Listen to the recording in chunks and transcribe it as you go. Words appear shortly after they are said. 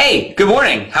Hey, good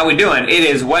morning. How we doing? It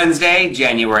is Wednesday,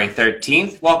 January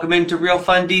 13th. Welcome into Real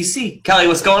Fun DC. Kelly,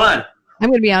 what's going on? I'm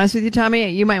going to be honest with you, Tommy.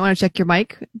 You might want to check your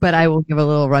mic, but I will give a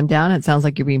little rundown. It sounds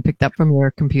like you're being picked up from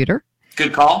your computer.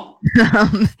 Good call.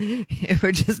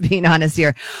 We're just being honest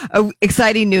here.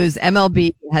 Exciting news.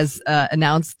 MLB has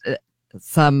announced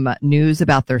some news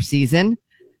about their season,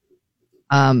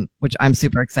 which I'm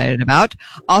super excited about.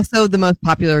 Also, the most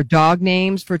popular dog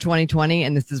names for 2020,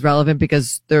 and this is relevant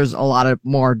because there's a lot of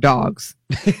more dogs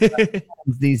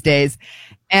these days,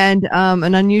 and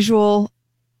an unusual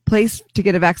place to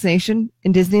get a vaccination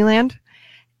in Disneyland.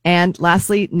 And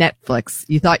lastly, Netflix.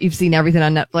 You thought you've seen everything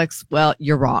on Netflix? Well,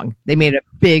 you're wrong. They made a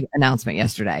big announcement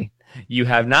yesterday. You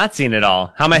have not seen it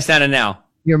all. How am I sounding now?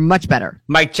 You're much better.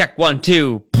 Mic check 1,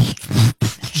 2.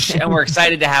 And we're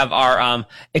excited to have our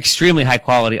extremely high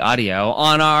quality audio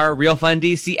on our Real Fun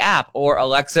DC app or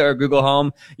Alexa or Google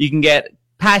Home. You can get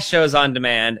past shows on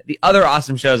demand, the other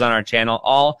awesome shows on our channel,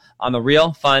 all on the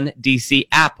Real Fun DC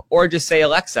app, or just say,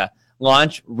 Alexa,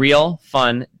 launch Real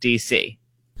Fun DC.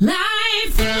 Live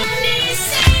from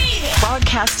DC.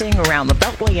 Broadcasting around the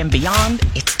Beltway and beyond,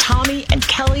 it's Tommy and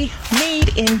Kelly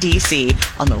made in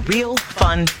DC on the Real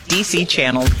Fun DC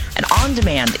channel and on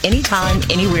demand anytime,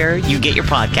 anywhere you get your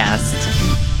podcasts.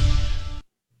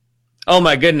 Oh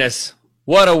my goodness.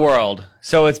 What a world.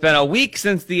 So it's been a week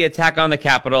since the attack on the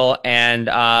Capitol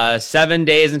and 7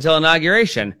 days until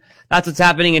inauguration. That's what's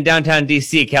happening in downtown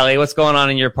DC. Kelly, what's going on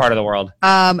in your part of the world?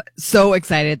 So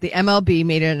excited. The MLB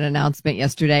made an announcement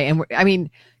yesterday. And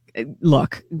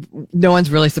look, no one's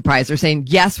really surprised. They're saying,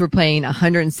 yes, we're playing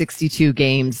 162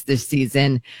 games this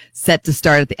season, set to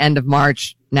start at the end of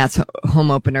March. Nats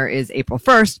home opener is April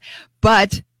 1st.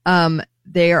 But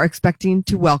they are expecting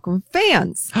to welcome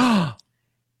fans.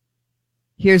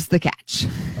 Here's the catch.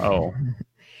 Oh.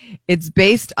 It's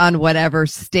based on whatever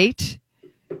state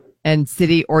and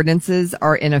city ordinances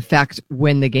are in effect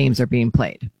when the games are being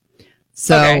played.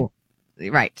 So, okay.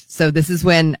 Right. So this is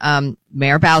when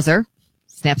Mayor Bowser,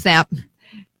 snap,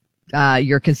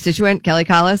 your constituent, Kelly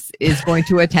Collis, is going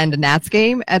to attend a Nats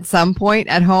game at some point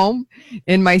at home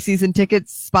in my season ticket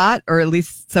spot, or at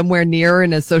least somewhere near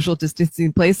in a social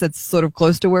distancing place that's sort of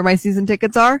close to where my season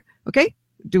tickets are. Okay?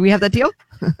 Do we have that deal?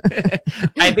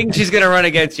 I think she's going to run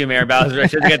against you, Mayor Bowser.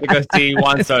 She doesn't get to go see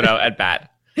Juan Soto at bat.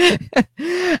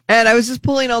 And I was just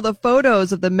pulling all the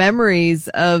photos of the memories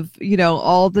of,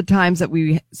 all the times that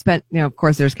we spent, of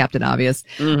course, there's Captain Obvious,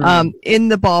 in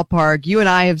the ballpark. You and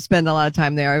I have spent a lot of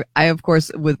time there. I, of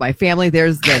course, with my family,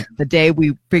 there's the day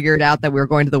we figured out that we were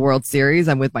going to the World Series.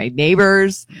 I'm with my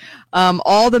neighbors.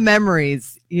 All the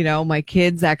memories, my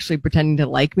kids actually pretending to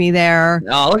like me there.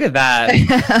 Oh, look at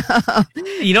that.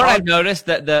 You know what I've noticed?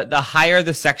 That the higher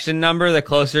the section number, the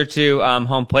closer to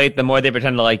home plate, the more they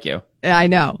pretend to like you. I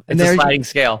know. It's a sliding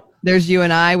scale. There's you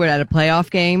and I. We're at a playoff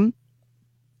game.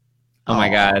 Oh my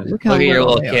God. Look at your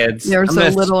little kids. They're so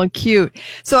little and cute.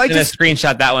 So I'm going to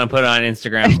screenshot that one and put it on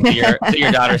Instagram so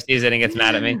your daughter sees it and gets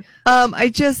mad at me.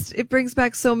 It brings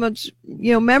back so much,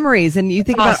 memories. And you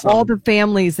think about all the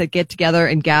families that get together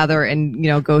and gather and,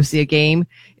 go see a game.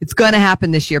 It's going to happen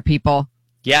this year, people.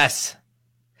 Yes.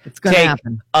 It's going to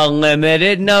happen. A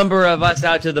limited number of us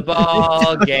out to the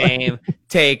ball game.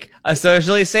 Take a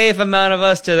socially safe amount of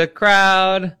us to the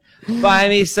crowd. Buy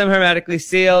me some hermetically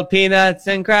sealed peanuts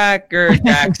and Cracker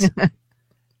Jacks.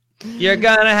 You're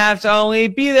going to have to only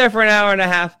be there for an hour and a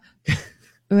half.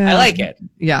 I like it.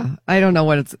 Yeah. I don't know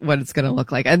what it's going to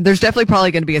look like. And there's definitely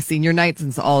probably going to be a senior night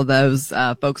since all of those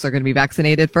folks are going to be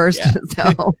vaccinated first. Yeah.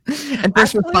 And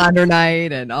first responder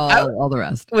night and all the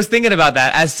rest. I was thinking about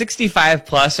that. As 65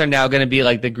 plus are now going to be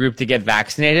like the group to get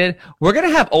vaccinated, we're going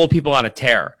to have old people on a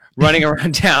tear running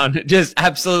around town, just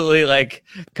absolutely like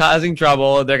causing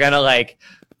trouble. They're going to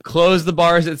close the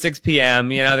bars at 6 p.m.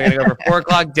 They're going to go for 4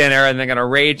 o'clock dinner and they're going to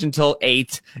rage until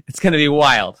 8. It's going to be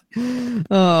wild.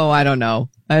 Oh, I don't know.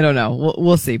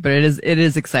 We'll see. But it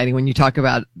is exciting when you talk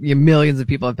about millions of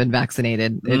people have been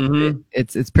vaccinated.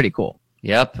 It's pretty cool.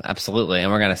 Yep, absolutely.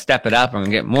 And we're going to step it up. We're going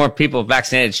to get more people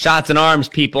vaccinated. Shots in arms,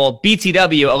 people.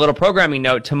 BTW, a little programming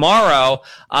note. Tomorrow,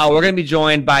 we're going to be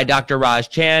joined by Dr. Raj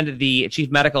Chand, the Chief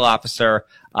Medical Officer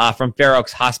from Fair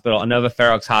Oaks Hospital, Inova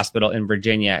Fair Oaks Hospital in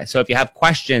Virginia. So if you have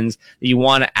questions that you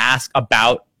want to ask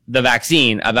about the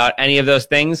vaccine, about any of those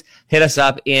things, hit us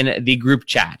up in the group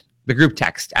chat, the group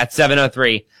text at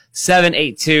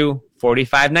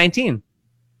 703-782-4519.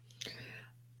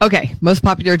 Okay, most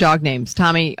popular dog names.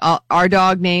 Tommy, our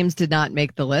dog names did not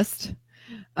make the list.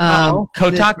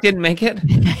 Kotak didn't make it?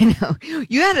 I know.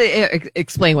 You had to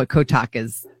explain what Kotak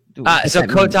is So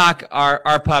Kotak,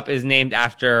 our pup, is named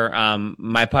after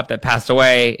my pup that passed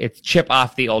away. It's Chip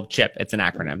off the old chip. It's an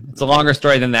acronym. It's a longer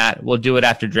story than that. We'll do it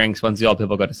after drinks once the old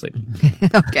people go to sleep.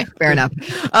 Okay, fair enough.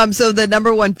 So the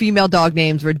number one female dog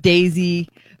names were Daisy,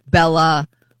 Bella,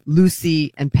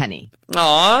 Lucy, and Penny.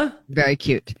 Aw. Very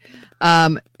cute.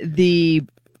 The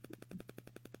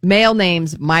male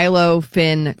names Milo,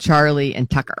 Finn, Charlie, and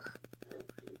Tucker.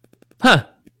 Huh.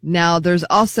 Now, there's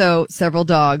also several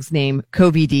dogs named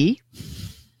Covey D.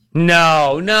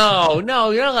 No, you're not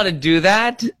allowed to do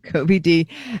that. Covey D,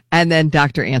 and then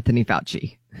Dr. Anthony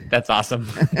Fauci. That's awesome.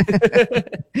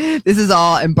 This is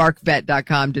all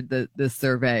embarkvet.com did this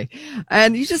survey.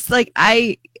 And you just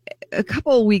a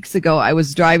couple of weeks ago, I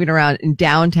was driving around in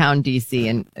downtown DC,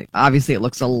 and obviously it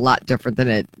looks a lot different than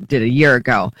it did a year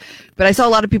ago. But I saw a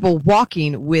lot of people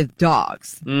walking with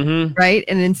dogs, right?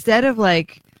 And instead of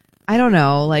I don't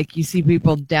know, you see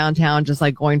people downtown just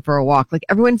going for a walk.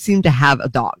 Everyone seemed to have a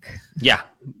dog. Yeah.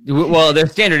 Well, they're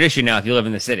standard issue now if you live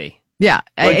in the city. Yeah.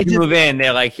 If you move in,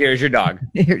 they're like, here's your dog.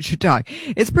 Here's your dog.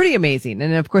 It's pretty amazing.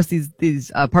 And of course,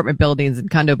 these apartment buildings and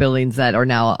condo buildings that are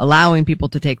now allowing people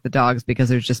to take the dogs because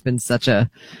there's just been such a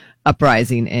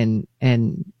uprising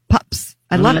in pups.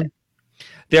 I love it.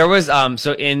 There was,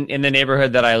 so in the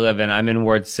neighborhood that I live in, I'm in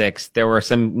Ward 6, there were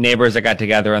some neighbors that got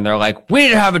together and they're like, we need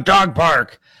to have a dog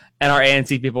park. And our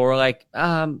ANC people were like,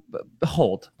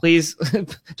 hold, please.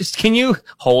 Just can you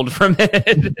hold for a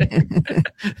minute?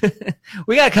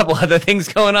 We got a couple other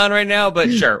things going on right now,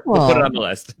 but sure, we'll put it on the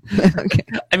list. Okay.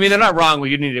 I mean, they're not wrong. We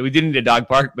do need a dog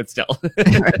park, but still.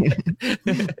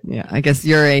 Yeah, I guess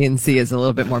your ANC is a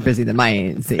little bit more busy than my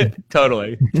ANC.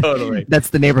 Totally. That's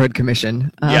the neighborhood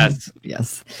commission. Yes.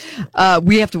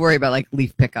 We have to worry about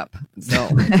leaf pickup. So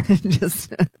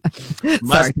just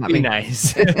must be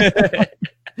nice.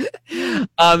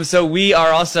 So we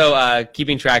are also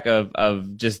keeping track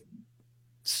of just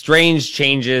strange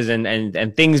changes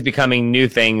and things becoming new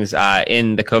things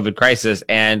in the COVID crisis.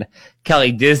 And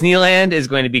Kelly, Disneyland is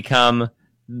going to become,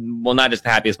 well, not just the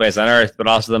happiest place on earth, but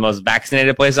also the most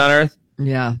vaccinated place on earth.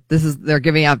 Yeah, they're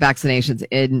giving out vaccinations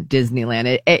in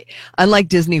Disneyland. It unlike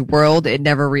Disney World, it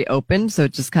never reopened, so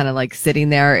it's just kind of sitting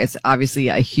there. It's obviously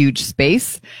a huge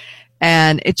space.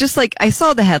 And it's just I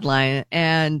saw the headline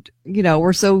and,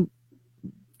 we're so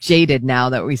jaded now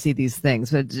that we see these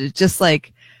things, but it's just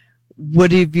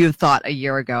what have you thought a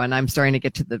year ago? And I'm starting to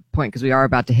get to the point because we are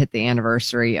about to hit the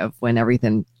anniversary of when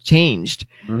everything changed.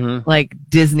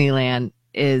 Disneyland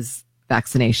is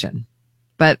vaccination,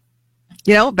 but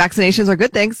vaccinations are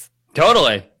good things.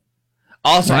 Totally.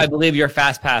 Also, right. I believe your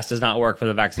fast pass does not work for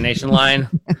the vaccination line.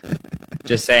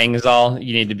 Just saying is all.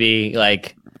 You need to be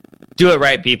do it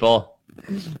right, people.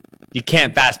 You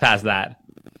can't fast pass that.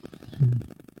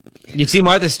 You see,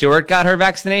 Martha Stewart got her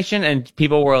vaccination, and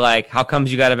people were like, "How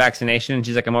comes you got a vaccination?" And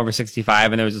she's like, "I'm over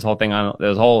 65." And there was this whole thing there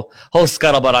was a whole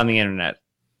scuttlebutt on the internet.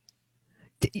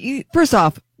 First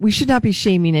off, we should not be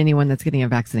shaming anyone that's getting a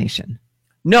vaccination.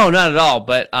 No, not at all.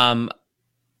 But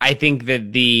I think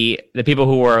that the people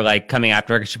who were coming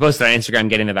after her, because she posted on Instagram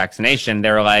getting the vaccination,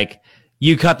 they were like,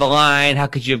 you cut the line. How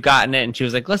could you have gotten it? And she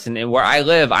was like, listen, where I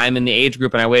live, I'm in the age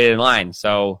group and I waited in line.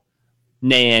 So,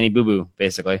 nanny boo boo,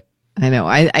 basically. I know.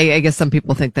 I guess some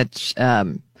people think that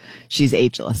she's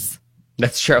ageless.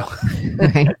 That's true.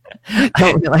 Right? I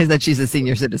don't realize that she's a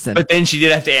senior citizen. But then she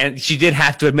did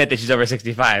have to admit that she's over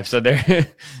 65. So there,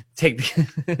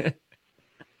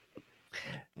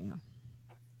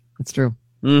 That's true.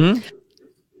 Mm-hmm.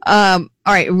 All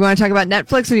right. We want to talk about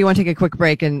Netflix, or do you want to take a quick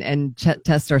break and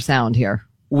test our sound here?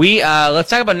 Let's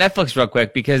talk about Netflix real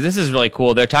quick because this is really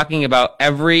cool. They're talking about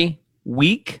every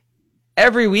week,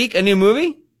 a new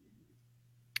movie.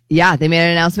 Yeah, they made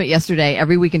an announcement yesterday.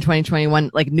 Every week in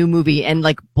 2021, new movie and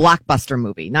blockbuster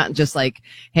movie, not just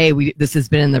hey, this has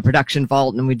been in the production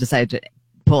vault and we decided to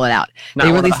pull it out. Not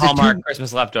they released Hallmark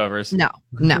Christmas leftovers. No.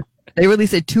 They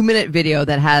released a 2-minute video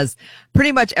that has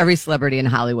pretty much every celebrity in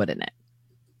Hollywood in it.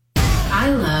 I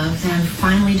love that I'm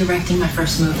finally directing my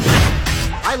first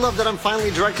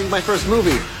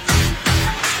movie.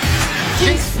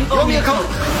 Jinx, throw me a Coke.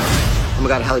 Oh my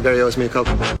God, Halle Berry owes me a Coke.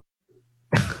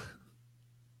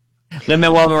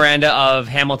 Lin-Manuel Miranda of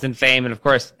Hamilton fame, and of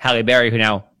course, Halle Berry, who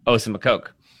now owes him a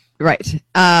Coke. Right.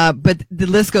 But the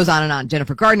list goes on and on.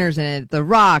 Jennifer Gardner's in it, The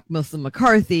Rock, Melissa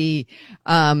McCarthy,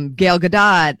 Gail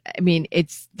Gadot. I mean,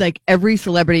 it's every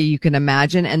celebrity you can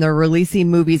imagine, and they're releasing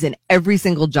movies in every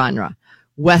single genre.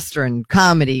 Western,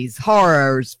 comedies,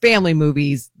 horrors, family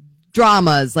movies,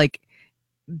 dramas,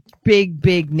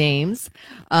 big names.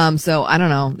 So I don't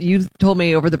know. You told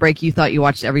me over the break you thought you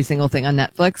watched every single thing on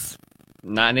Netflix.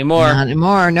 Not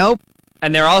anymore. Nope.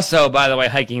 And they're also, by the way,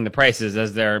 hiking the prices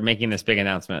as they're making this big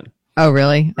announcement. Oh,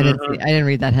 really? I didn't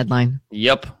read that headline.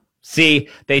 Yep. See,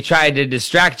 they tried to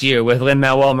distract you with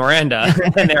Lin-Manuel Miranda,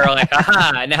 and they were like,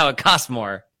 aha, now it costs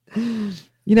more. You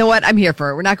know what? I'm here for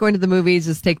it. We're not going to the movies.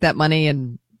 Just take that money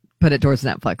and put it towards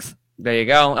Netflix. There you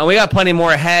go. And we got plenty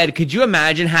more ahead. Could you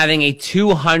imagine having a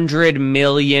 $200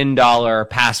 million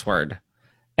password?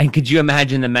 And could you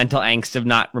imagine the mental angst of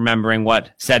not remembering what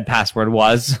said password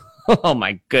was? Oh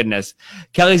my goodness.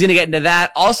 Kelly's going to get into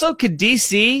that. Also, could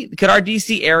our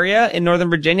DC area in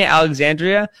Northern Virginia,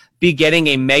 Alexandria, be getting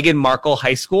a Meghan Markle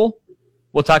high school?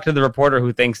 We'll talk to the reporter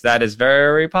who thinks that is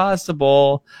very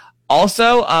possible.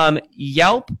 Also,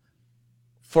 Yelp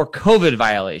for COVID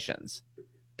violations.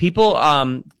 People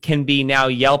can be now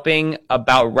Yelping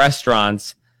about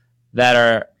restaurants that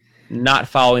are not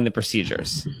following the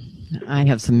procedures. I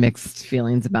have some mixed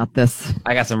feelings about this.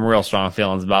 I got some real strong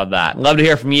feelings about that. Love to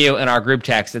hear from you in our group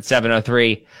text at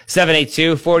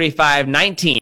 703-782-4519.